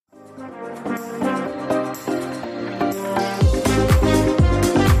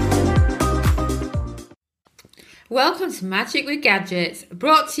Welcome to Magic with Gadgets,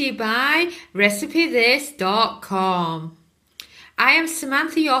 brought to you by RecipeThis.com. I am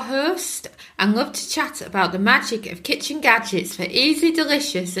Samantha, your host, and love to chat about the magic of kitchen gadgets for easy,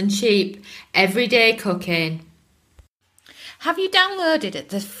 delicious and cheap everyday cooking. Have you downloaded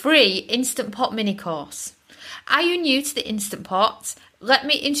the free Instant Pot mini course? Are you new to the Instant Pot? Let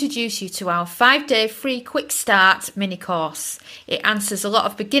me introduce you to our 5-day free quick start mini course. It answers a lot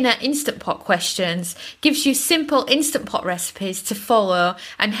of beginner Instant Pot questions, gives you simple Instant Pot recipes to follow,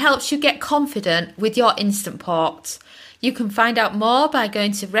 and helps you get confident with your Instant Pot. You can find out more by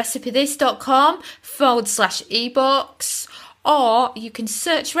going to recipethis.com/ebooks, or you can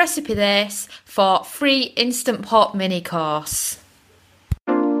search Recipe This for free Instant Pot mini course.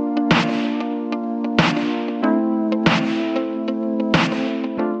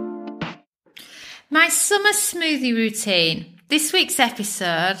 My summer smoothie routine. This week's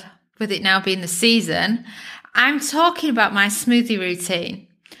episode, with it now being the season, I'm talking about my smoothie routine.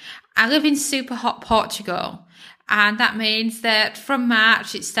 I live in super hot Portugal, and that means that from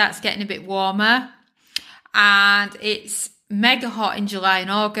March it starts getting a bit warmer, and it's mega hot in July and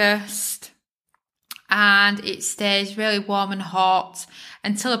August, and it stays really warm and hot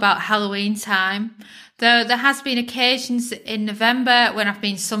until about Halloween time. Though there has been occasions in November when I've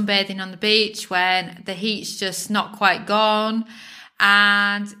been sunbathing on the beach when the heat's just not quite gone.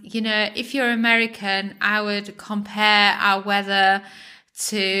 And, you know, if you're American, I would compare our weather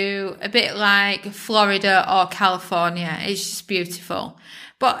to a bit like Florida or California. It's just beautiful.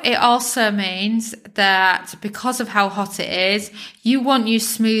 But it also means that because of how hot it is, you want your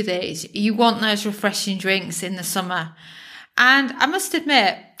smoothies. You want those refreshing drinks in the summer. And I must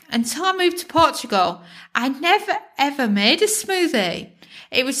admit, until I moved to Portugal, I never ever made a smoothie.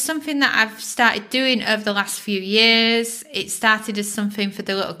 It was something that I've started doing over the last few years. It started as something for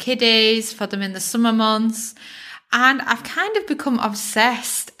the little kiddies, for them in the summer months. And I've kind of become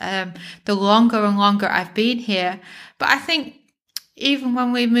obsessed the longer and longer I've been here. But I think even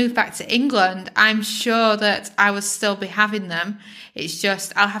when we move back to England, I'm sure that I will still be having them. It's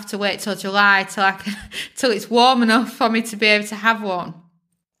just I'll have to wait till July till it's warm enough for me to be able to have one.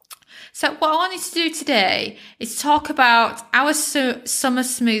 So what I wanted to do today is talk about our summer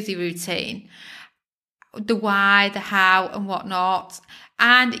smoothie routine, the why, the how and whatnot,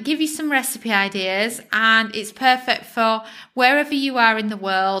 and give you some recipe ideas. And it's perfect for wherever you are in the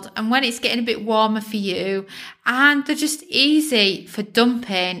world and when it's getting a bit warmer for you, and they're just easy for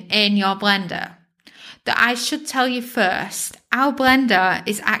dumping in your blender. That I should tell you first, our blender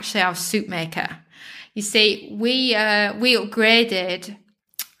is actually our soup maker. You see, we upgraded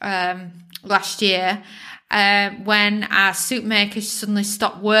last year when our soup maker suddenly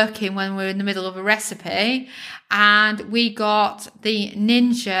stopped working when we were in the middle of a recipe, and we got the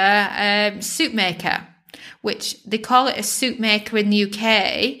Ninja soup maker, which they call it a soup maker in the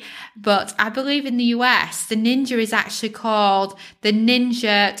UK, but I believe in the US the Ninja is actually called the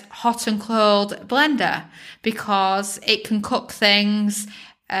Ninja hot and cold blender because it can cook things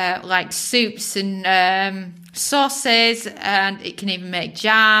like soups and sauces, and it can even make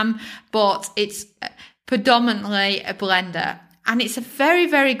jam, but it's predominantly a blender. And it's a very,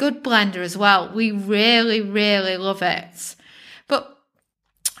 very good blender as well. We really, really love it. But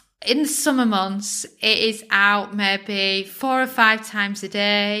in the summer months, it is out maybe 4 or 5 times a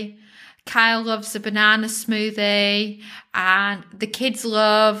day. Kyle loves a banana smoothie, and the kids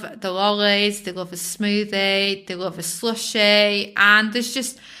love the lollies, they love a smoothie, they love a slushie, and there's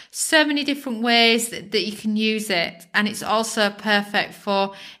just so many different ways that you can use it. And it's also perfect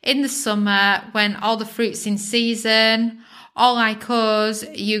for in the summer when all the fruit's in season, or like us,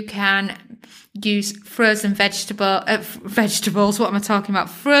 you can use frozen vegetables, what am I talking about?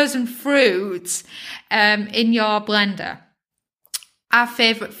 Frozen fruits in your blender. Our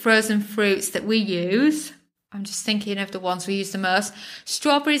favourite frozen fruits that we use, I'm just thinking of the ones we use the most.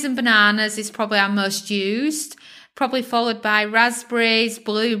 Strawberries and bananas is probably our most used, probably followed by raspberries,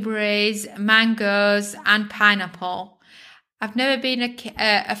 blueberries, mangoes and pineapple. I've never been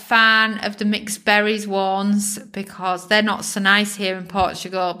a fan of the mixed berries ones because they're not so nice here in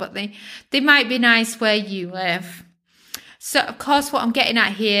Portugal, but they might be nice where you live. So, of course, what I'm getting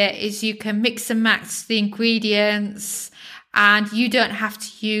at here is you can mix and match the ingredients, and you don't have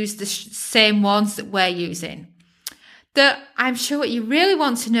to use the same ones that we're using. I'm sure what you really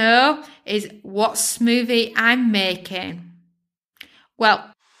want to know is what smoothie I'm making.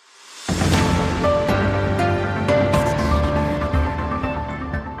 Well,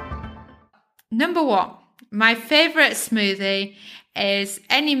 number 1, my favourite smoothie is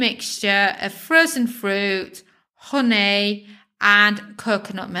any mixture of frozen fruit, honey and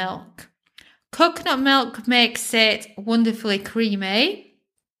coconut milk. Coconut milk makes it wonderfully creamy.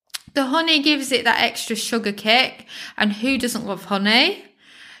 The honey gives it that extra sugar kick, and who doesn't love honey?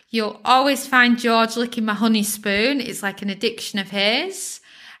 You'll always find George licking my honey spoon. It's like an addiction of his.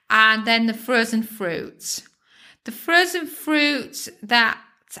 And then the frozen fruit. The frozen fruit that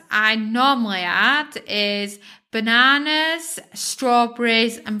I normally add is bananas,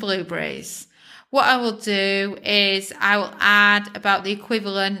 strawberries and blueberries. What I will do is I will add about the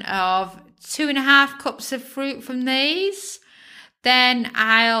equivalent of 2.5 cups of fruit from these. Then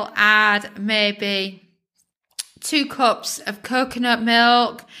I'll add maybe 2 cups of coconut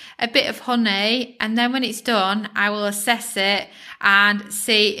milk, a bit of honey, and then when it's done, I will assess it and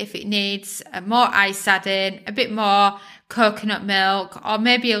see if it needs more ice adding, a bit more coconut milk, or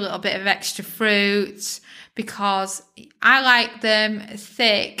maybe a little bit of extra fruit, because I like them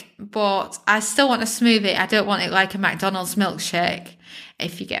thick, but I still want a smoothie. I don't want it like a McDonald's milkshake,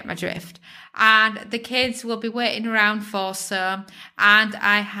 if you get my drift. And the kids will be waiting around for some, and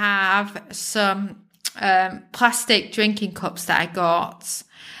I have some plastic drinking cups that I got.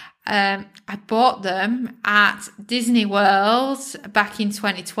 I bought them at Disney World back in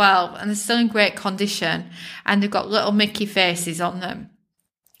 2012, and they're still in great condition, and they've got little Mickey faces on them.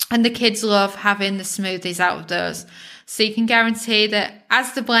 And the kids love having the smoothies out of those. So you can guarantee that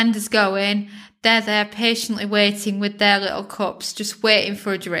as the blender's going, they're there patiently waiting with their little cups, just waiting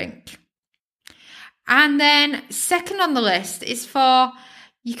for a drink. And then second on the list is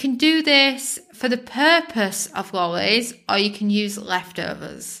you can do this for the purpose of lollies, or you can use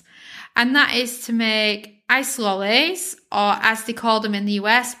leftovers. And that is to make ice lollies, or as they call them in the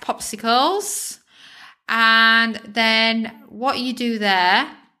US, popsicles. And then what you do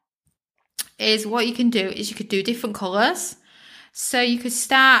there is you could do different colours. So you could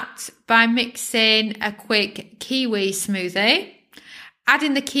start by mixing a quick kiwi smoothie,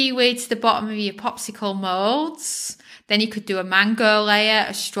 adding the kiwi to the bottom of your popsicle molds. Then you could do a mango layer,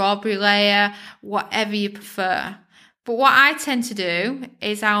 a strawberry layer, whatever you prefer. But what I tend to do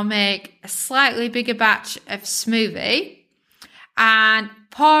is I'll make a slightly bigger batch of smoothie and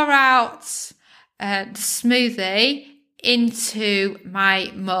pour out the smoothie into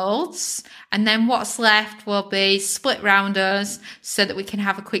my molds, and then what's left will be split round us so that we can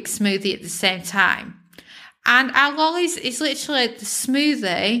have a quick smoothie at the same time. And our lollies is literally the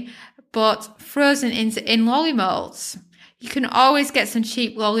smoothie, but frozen in lolly molds. You can always get some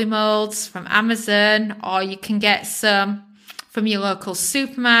cheap lolly molds from Amazon, or you can get some from your local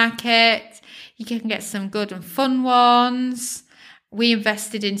supermarket. You can get some good and fun ones. We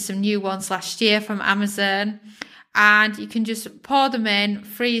invested in some new ones last year from Amazon, and you can just pour them in,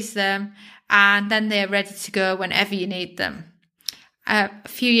 freeze them, and then they're ready to go whenever you need them. A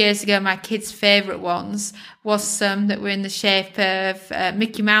few years ago, my kids' favourite ones was some that were in the shape of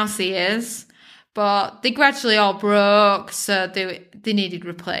Mickey Mouse ears, but they gradually all broke, so they needed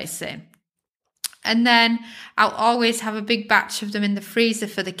replacing. And then I'll always have a big batch of them in the freezer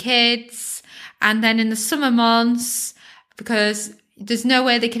for the kids. And then in the summer months, because there's no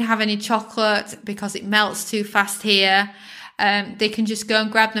way they can have any chocolate because it melts too fast here, they can just go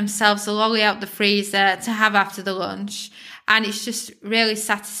and grab themselves a lolly out the freezer to have after the lunch. And it's just really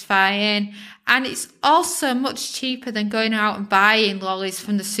satisfying. And it's also much cheaper than going out and buying lollies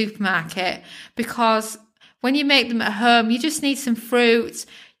from the supermarket, because when you make them at home, you just need some fruit,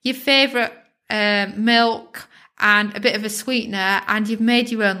 your favourite milk, and a bit of a sweetener, and you've made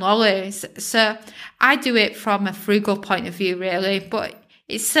your own lollies. So I do it from a frugal point of view, really, but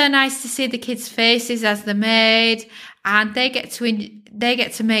it's so nice to see the kids' faces as they're made, and they get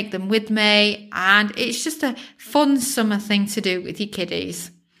to make them with me, and it's just a fun summer thing to do with your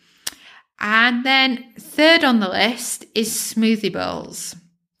kiddies. And then third on the list is smoothie bowls.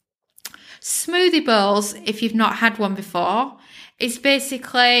 Smoothie bowls, if you've not had one before, is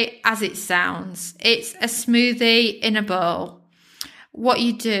basically as it sounds. It's a smoothie in a bowl. What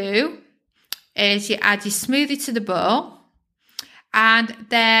you do is you add your smoothie to the bowl, and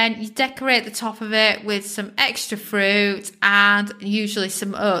then you decorate the top of it with some extra fruit and usually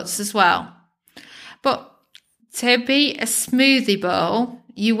some oats as well. But to be a smoothie bowl,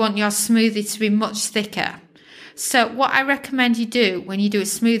 you want your smoothie to be much thicker. So what I recommend you do when you do a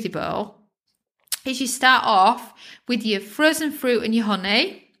smoothie bowl is you start off with your frozen fruit and your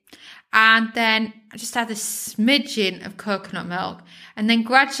honey, and then just add a smidgen of coconut milk, and then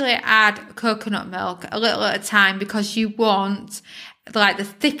gradually add coconut milk a little at a time, because you want like the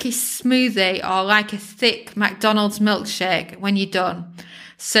thickest smoothie, or like a thick McDonald's milkshake when you're done,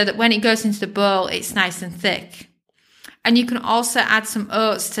 so that when it goes into the bowl, it's nice and thick. And you can also add some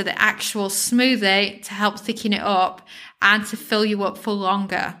oats to the actual smoothie to help thicken it up and to fill you up for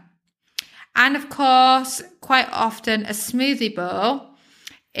longer. And of course, quite often a smoothie bowl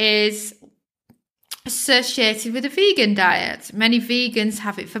is associated with a vegan diet. Many vegans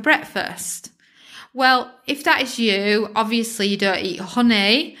have it for breakfast. Well, if that is you, obviously you don't eat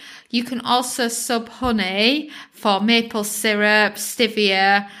honey. You can also sub honey for maple syrup,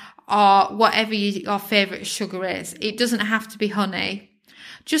 stevia, or whatever your favourite sugar is. It doesn't have to be honey.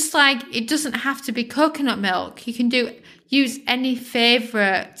 Just like it doesn't have to be coconut milk. You can use any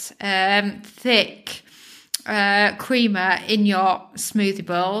favourite thick creamer in your smoothie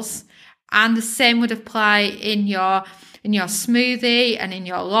bowls. And the same would apply in your smoothie and in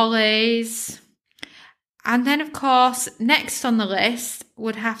your lollies. And then, of course, next on the list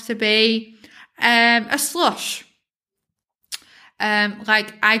would have to be a slush.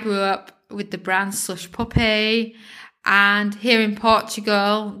 Like I grew up with the brand Slush Puppy, and here in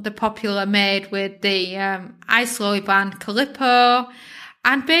Portugal, the popular made with the ice lolly brand Calippo.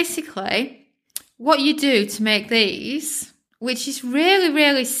 And basically, what you do to make these, which is really,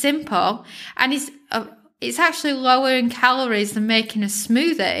 really simple, and it's actually lower in calories than making a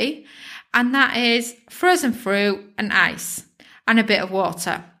smoothie, and that is frozen fruit and ice and a bit of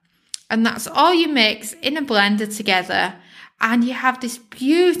water. And that's all you mix in a blender together, and you have this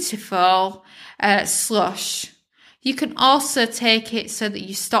beautiful slush. You can also take it so that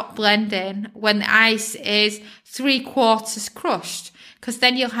you stop blending when the ice is 3/4 crushed, because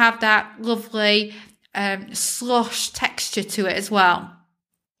then you'll have that lovely slush texture to it as well.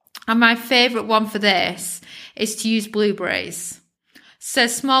 And my favourite one for this is to use blueberries. So a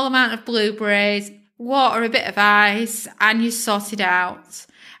small amount of blueberries, water, a bit of ice, and you sort it out.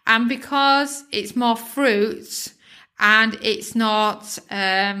 And because it's more fruit and it's not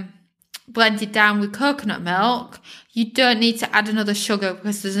blended down with coconut milk, you don't need to add another sugar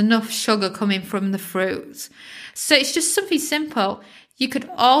because there's enough sugar coming from the fruit. So it's just something simple. You could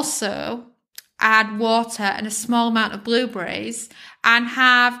also add water and a small amount of blueberries and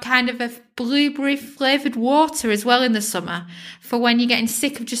have kind of a blueberry flavoured water as well in the summer for when you're getting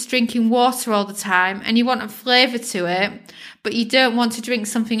sick of just drinking water all the time and you want a flavour to it, but you don't want to drink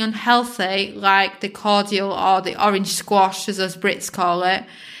something unhealthy like the cordial or the orange squash, as us Brits call it.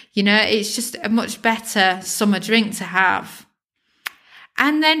 You know, it's just a much better summer drink to have.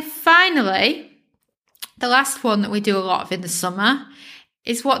 And then finally, the last one that we do a lot of in the summer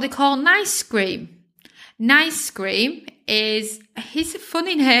is what they call nice cream. Nice cream it's a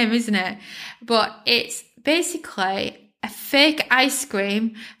funny name, isn't it? But it's basically a fake ice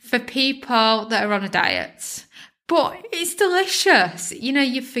cream for people that are on a diet. But it's delicious. You know,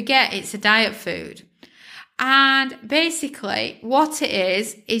 you forget it's a diet food. And basically what it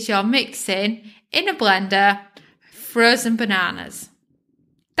is you're mixing in a blender frozen bananas.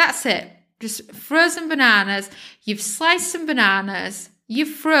 That's it. Just frozen bananas. You've sliced some bananas. You've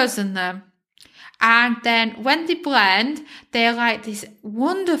frozen them. And then when they blend, they're like this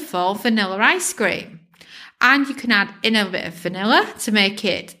wonderful vanilla ice cream. And you can add in a bit of vanilla to make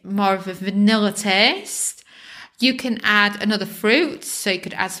it more of a vanilla taste. You can add another fruit. So you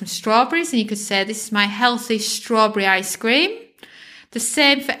could add some strawberries and you could say, this is my healthy strawberry ice cream. The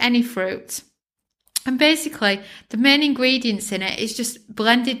same for any fruit. And basically, the main ingredients in it is just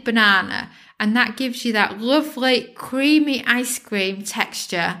blended banana. And that gives you that lovely creamy ice cream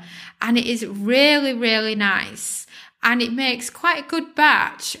texture. And it is really, really nice. And it makes quite a good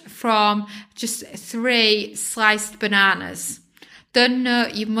batch from just 3 sliced bananas. Don't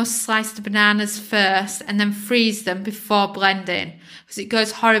note you must slice the bananas first and then freeze them before blending. Because it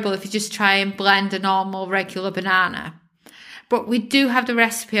goes horrible if you just try and blend a normal regular banana. But we do have the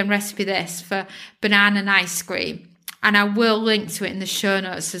recipe on Recipe This for banana and ice cream. And I will link to it in the show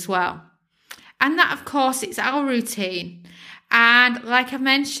notes as well. And that, of course, is our routine. And like I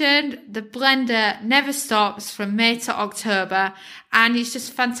mentioned, the blender never stops from May to October. And it's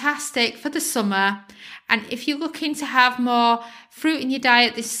just fantastic for the summer. And if you're looking to have more fruit in your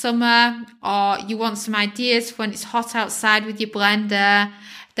diet this summer, or you want some ideas when it's hot outside with your blender,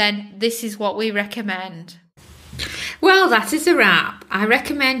 then this is what we recommend. Well, that is a wrap. I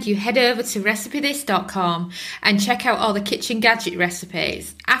recommend you head over to recipethis.com and check out all the kitchen gadget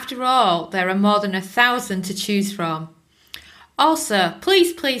recipes. After all, there are more than 1,000 to choose from. Also,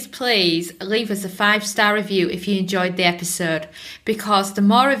 please leave us a 5-star review if you enjoyed the episode, because the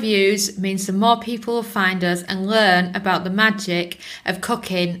more reviews means the more people will find us and learn about the magic of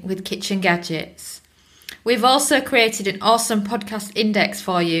cooking with kitchen gadgets. We've also created an awesome podcast index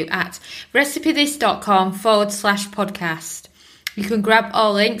for you at recipethis.com/podcast. You can grab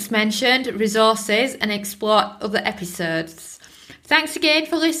all links mentioned, resources, and explore other episodes. Thanks again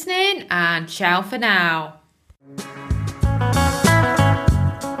for listening, and ciao for now.